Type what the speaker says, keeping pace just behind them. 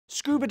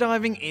Scuba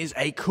diving is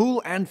a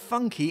cool and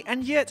funky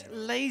and yet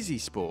lazy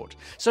sport,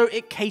 so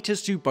it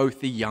caters to both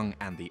the young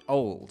and the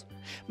old.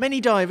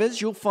 Many divers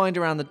you'll find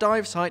around the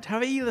dive site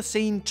have either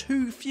seen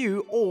too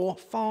few or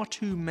far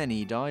too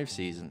many dive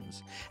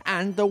seasons,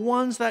 and the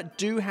ones that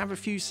do have a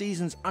few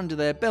seasons under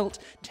their belt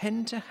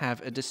tend to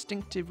have a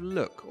distinctive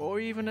look or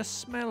even a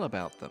smell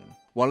about them.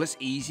 While it's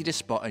easy to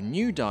spot a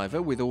new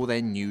diver with all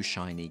their new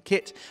shiny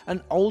kit,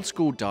 an old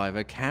school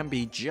diver can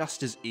be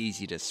just as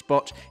easy to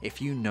spot if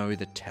you know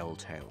the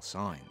telltale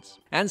signs.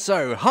 And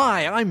so,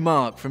 hi, I'm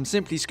Mark from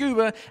Simply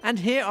Scuba, and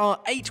here are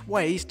 8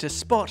 ways to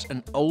spot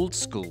an old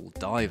school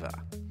diver.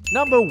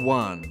 Number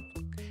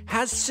 1.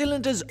 Has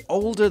cylinders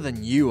older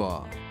than you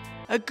are.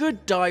 A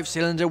good dive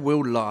cylinder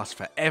will last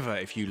forever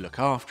if you look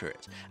after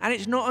it, and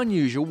it's not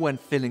unusual when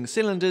filling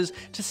cylinders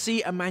to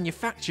see a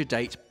manufacture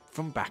date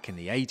from back in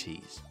the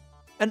 80s.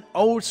 An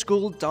old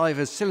school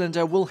diver's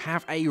cylinder will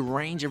have a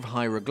range of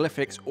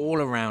hieroglyphics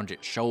all around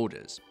its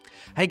shoulders.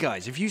 Hey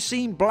guys, if you've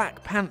seen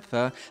Black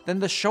Panther, then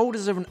the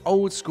shoulders of an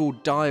old school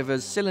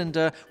diver's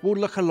cylinder will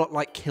look a lot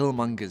like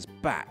Killmonger's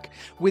back,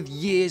 with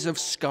years of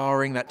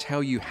scarring that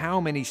tell you how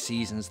many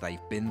seasons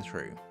they've been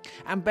through.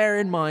 And bear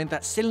in mind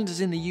that cylinders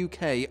in the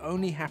UK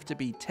only have to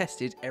be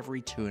tested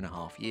every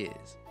 2.5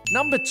 years.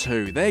 Number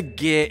 2, their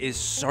gear is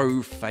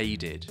so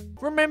faded.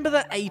 Remember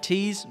the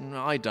 80s?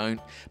 I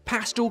don't.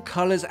 Pastel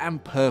colours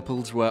and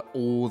purples were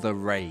all the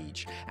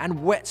rage, and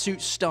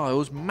wetsuit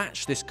styles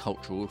match this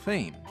cultural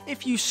theme.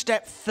 If you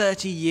step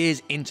 30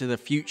 years into the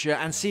future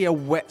and see a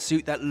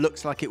wetsuit that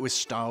looks like it was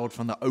styled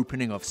from the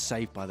opening of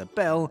Saved by the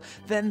Bell,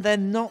 then they're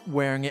not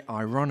wearing it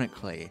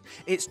ironically.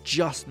 It's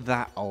just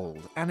that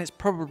old, and it's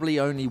probably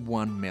only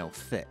 1 mil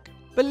thick.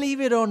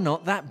 Believe it or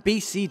not, that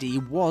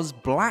BCD was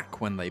black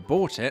when they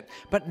bought it,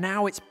 but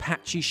now it's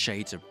patchy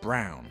shades of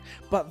brown.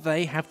 But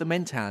they have the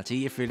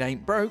mentality, if it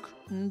ain't broke,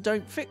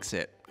 don't fix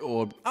it,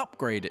 or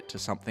upgrade it to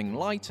something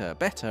lighter,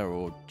 better,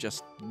 or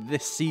just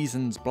this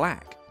season's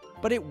black.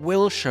 But it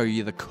will show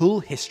you the cool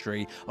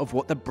history of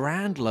what the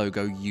brand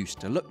logo used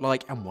to look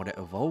like and what it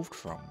evolved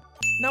from.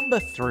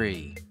 Number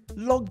 3.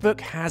 Logbook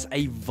has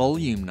a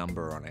volume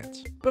number on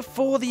it.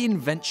 Before the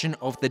invention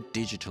of the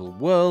digital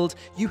world,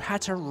 you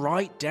had to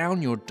write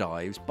down your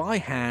dives by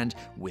hand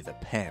with a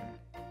pen.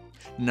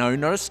 No,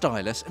 not a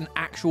stylus, an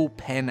actual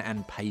pen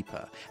and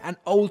paper, and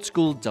old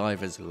school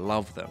divers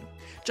love them.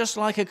 Just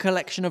like a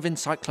collection of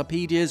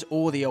encyclopedias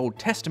or the Old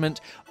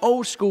Testament,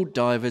 old school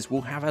divers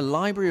will have a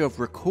library of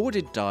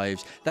recorded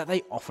dives that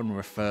they often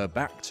refer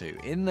back to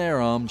in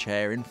their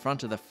armchair in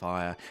front of the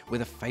fire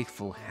with a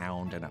faithful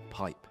hound and a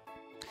pipe.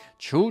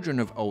 Children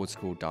of old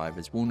school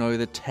divers will know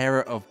the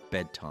terror of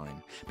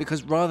bedtime,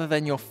 because rather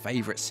than your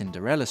favourite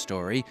Cinderella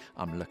story,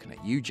 I'm looking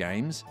at you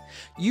James,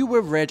 you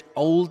were read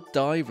old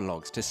dive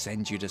logs to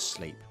send you to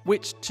sleep,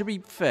 which to be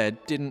fair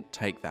didn't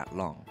take that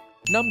long.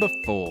 Number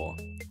 4.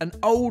 An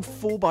old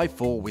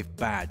 4x4 with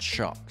bad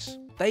shocks.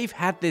 They've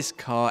had this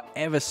car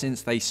ever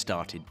since they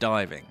started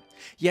diving.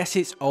 Yes,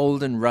 it's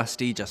old and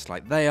rusty just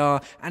like they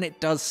are, and it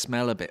does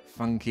smell a bit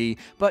funky,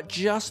 but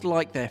just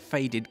like their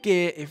faded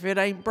gear, if it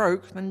ain't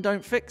broke, then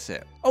don't fix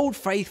it. Old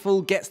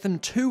Faithful gets them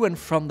to and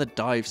from the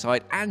dive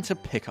site and to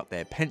pick up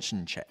their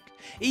pension check,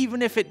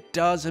 even if it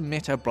does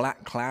emit a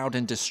black cloud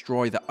and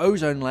destroy the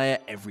ozone layer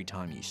every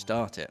time you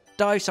start it.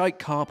 Dive site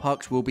car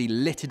parks will be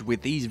littered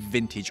with these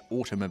vintage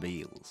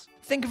automobiles.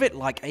 Think of it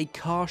like a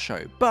car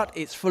show, but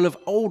it's full of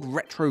old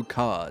retro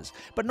cars,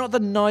 but not the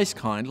nice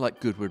kind like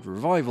Goodwood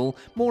Revival,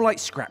 more like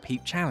Scrap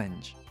Heap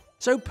Challenge.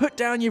 So put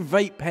down your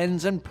vape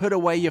pens and put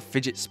away your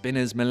fidget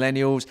spinners,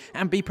 millennials,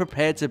 and be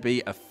prepared to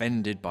be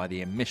offended by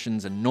the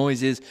emissions and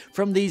noises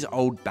from these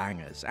old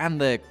bangers, and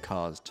their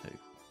cars too.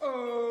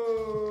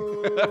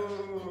 Oh,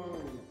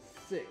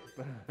 sick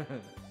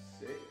burn,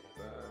 sick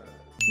burn.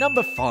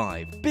 Number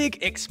 5. Big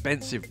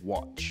expensive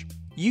watch.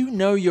 You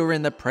know you're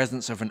in the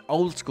presence of an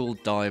old school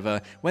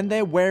diver when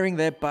they're wearing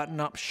their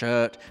button-up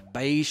shirt,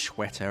 beige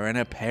sweater and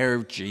a pair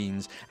of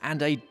jeans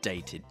and a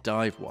dated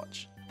dive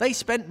watch. They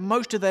spent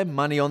most of their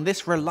money on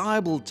this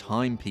reliable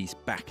timepiece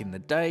back in the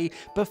day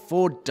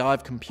before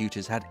dive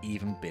computers had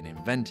even been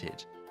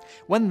invented.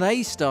 When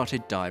they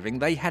started diving,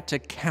 they had to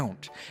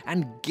count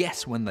and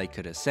guess when they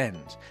could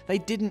ascend. They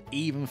didn't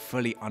even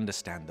fully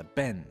understand the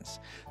bends.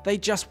 They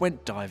just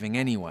went diving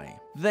anyway.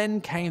 Then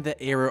came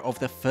the era of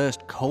the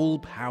first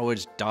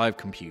coal-powered dive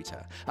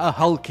computer, a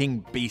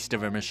hulking beast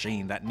of a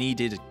machine that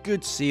needed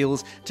good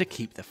seals to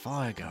keep the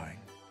fire going.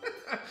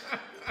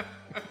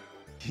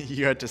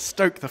 You had to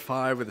stoke the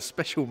fire with a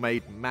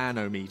special-made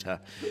manometer.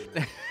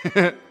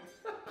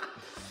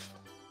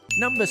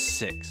 Number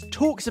 6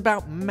 talks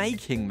about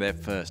making their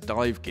first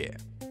dive gear.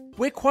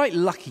 We're quite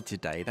lucky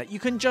today that you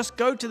can just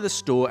go to the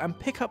store and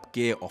pick up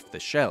gear off the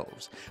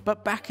shelves,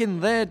 but back in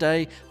their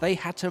day they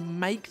had to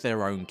make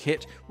their own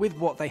kit with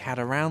what they had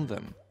around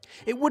them.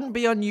 It wouldn't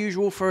be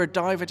unusual for a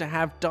diver to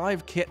have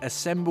dive kit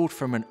assembled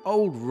from an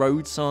old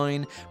road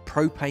sign,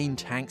 propane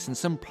tanks and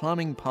some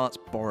plumbing parts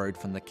borrowed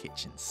from the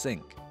kitchen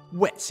sink.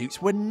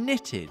 Wetsuits were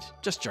knitted,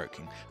 just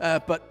joking,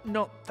 but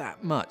not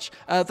that much.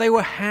 They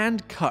were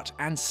hand cut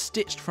and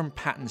stitched from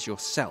patterns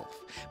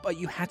yourself, but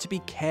you had to be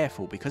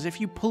careful because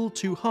if you pulled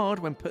too hard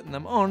when putting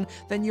them on,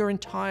 then your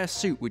entire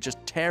suit would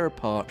just tear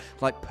apart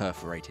like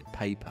perforated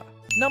paper.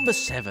 Number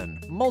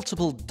 7.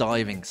 Multiple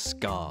diving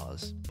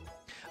scars.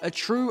 A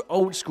true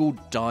old school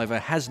diver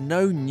has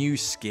no new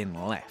skin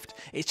left.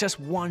 It's just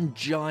one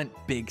giant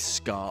big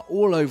scar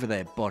all over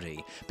their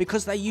body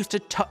because they used to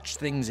touch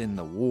things in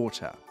the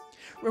water.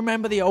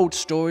 Remember the old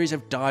stories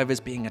of divers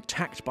being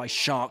attacked by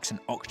sharks and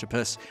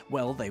octopus?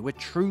 Well, they were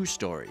true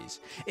stories.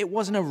 It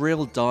wasn't a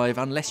real dive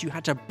unless you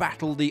had to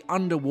battle the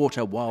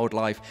underwater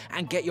wildlife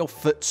and get your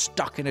foot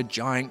stuck in a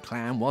giant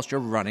clam whilst you're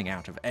running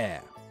out of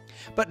air.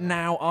 But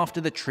now, after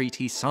the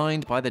treaty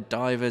signed by the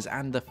divers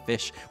and the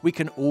fish, we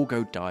can all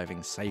go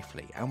diving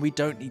safely, and we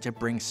don't need to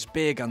bring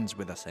spear guns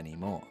with us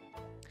anymore.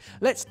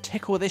 Let's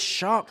tickle this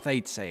shark,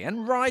 they'd say,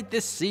 and ride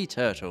this sea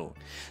turtle.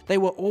 They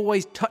were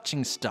always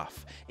touching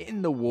stuff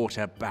in the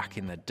water back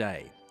in the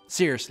day.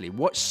 Seriously,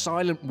 watch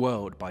Silent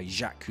World by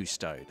Jacques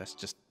Cousteau. That's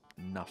just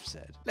enough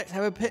said. Let's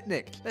have a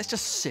picnic. Let's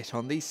just sit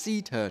on these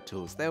sea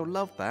turtles. They'll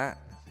love that.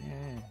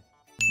 Yeah.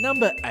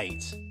 Number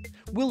 8.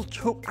 We'll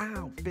talk.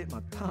 Ow, bit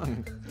my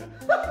tongue.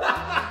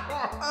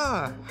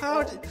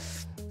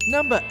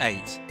 Number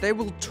 8. They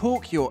will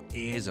talk your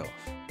ears off.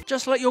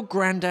 Just like your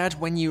granddad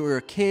when you were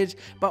a kid,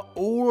 but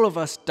all of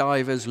us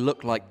divers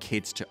look like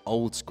kids to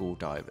old school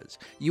divers.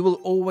 You will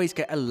always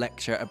get a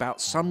lecture about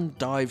some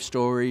dive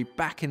story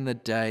back in the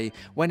day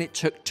when it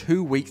took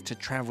 2 weeks to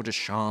travel to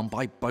Shaun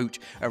by boat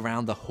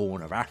around the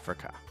Horn of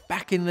Africa.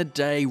 Back in the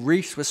day,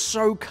 reefs were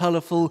so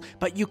colourful,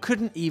 but you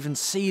couldn't even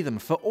see them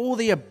for all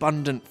the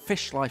abundant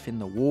fish life in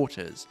the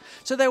waters.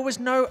 So there was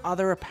no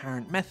other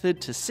apparent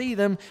method to see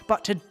them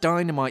but to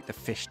dynamite the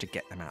fish to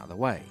get them out of the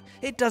way.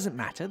 It doesn't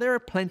matter, there are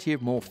plenty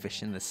of more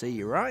fish in the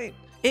sea, right?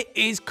 It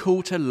is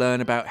cool to learn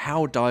about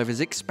how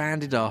divers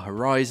expanded our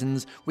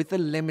horizons with the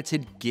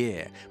limited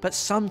gear, but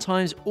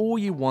sometimes all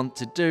you want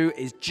to do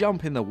is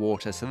jump in the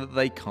water so that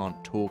they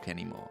can't talk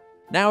anymore.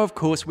 Now, of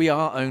course, we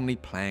are only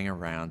playing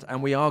around,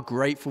 and we are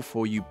grateful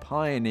for you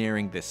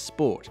pioneering this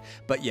sport.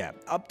 But yeah,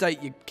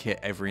 update your kit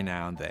every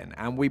now and then,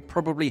 and we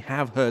probably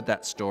have heard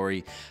that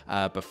story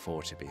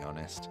before, to be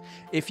honest.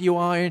 If you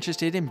are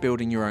interested in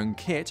building your own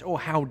kit, or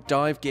how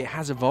dive gear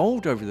has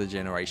evolved over the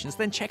generations,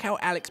 then check out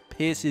Alex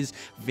Pierce's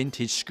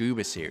Vintage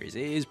Scuba series.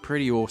 It is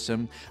pretty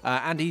awesome,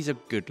 and he's a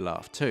good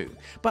laugh too.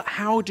 But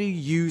how do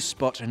you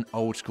spot an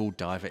old school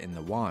diver in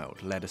the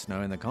wild? Let us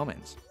know in the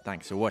comments.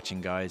 Thanks for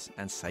watching, guys,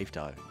 and safe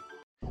diving.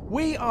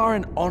 We are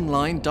an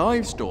online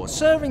dive store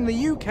serving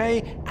the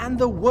UK and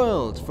the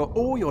world for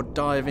all your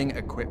diving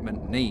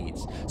equipment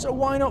needs. So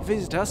why not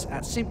visit us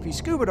at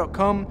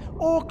simplyscuba.com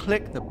or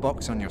click the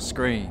box on your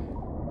screen.